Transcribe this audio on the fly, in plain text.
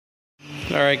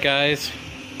Alright guys,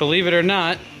 believe it or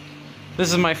not,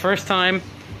 this is my first time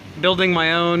building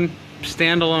my own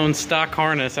standalone stock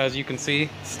harness. As you can see,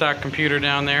 stock computer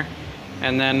down there,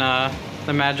 and then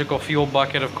the magical fuel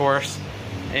bucket, of course,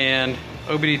 and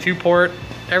OBD2 port.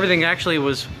 Everything actually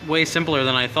was way simpler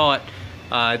than I thought.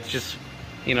 It's just,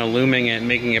 you know, looming it and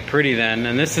making it pretty then.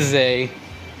 And this is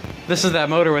that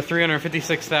motor with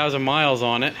 356,000 miles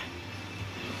on it,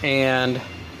 and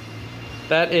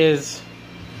that is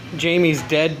Jamie's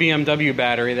dead BMW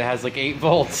battery that has like 8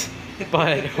 volts,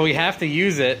 but we have to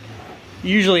use it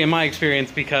usually in my experience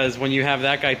because when you have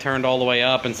that guy turned all the way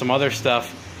up and some other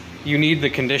stuff, you need the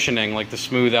conditioning like to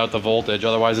smooth out the voltage,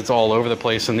 otherwise it's all over the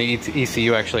place and the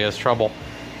ECU actually has trouble.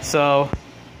 So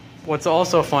what's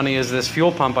also funny is this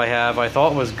fuel pump I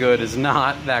thought was good, is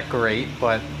not that great,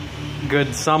 but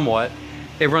good somewhat.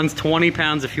 It runs 20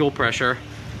 pounds of fuel pressure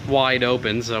wide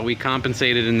open, so we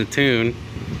compensated in the tune.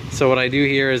 So what I do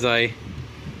here is I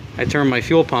turn my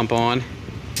fuel pump on,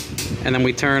 and then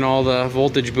we turn all the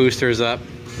voltage boosters up.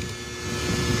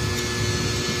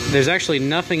 There's actually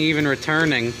nothing even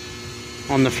returning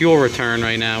on the fuel return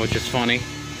right now, which is funny.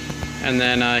 And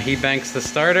then he banks the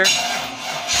starter. It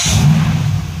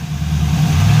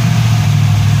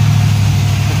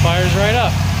fires right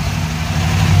up.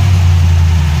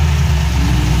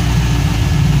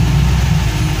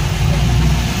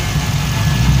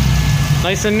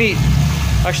 Nice and neat.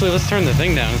 Actually, let's turn the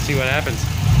thing down and see what happens.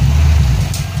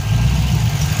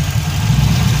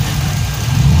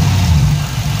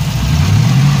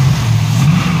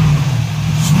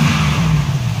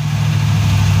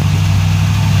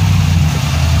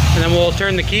 And then we'll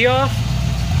turn the key off.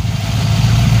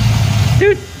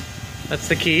 Dude, that's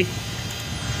the key.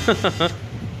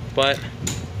 But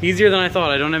easier than I thought.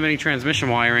 I don't have any transmission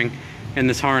wiring in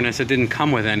this harness. It didn't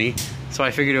come with any, so I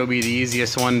figured it would be the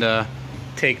easiest one to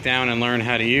take down and learn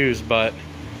how to use, but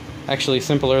actually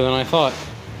simpler than I thought.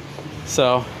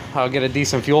 So I'll get a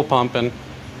decent fuel pump, and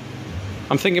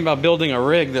I'm thinking about building a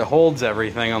rig that holds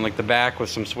everything on like the back with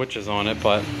some switches on it,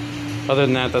 but other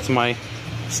than that, that's my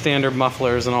standard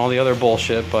mufflers and all the other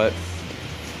bullshit, but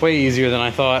way easier than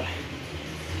I thought.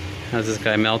 Has this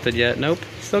guy melted yet? Nope,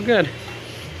 still good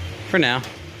for now.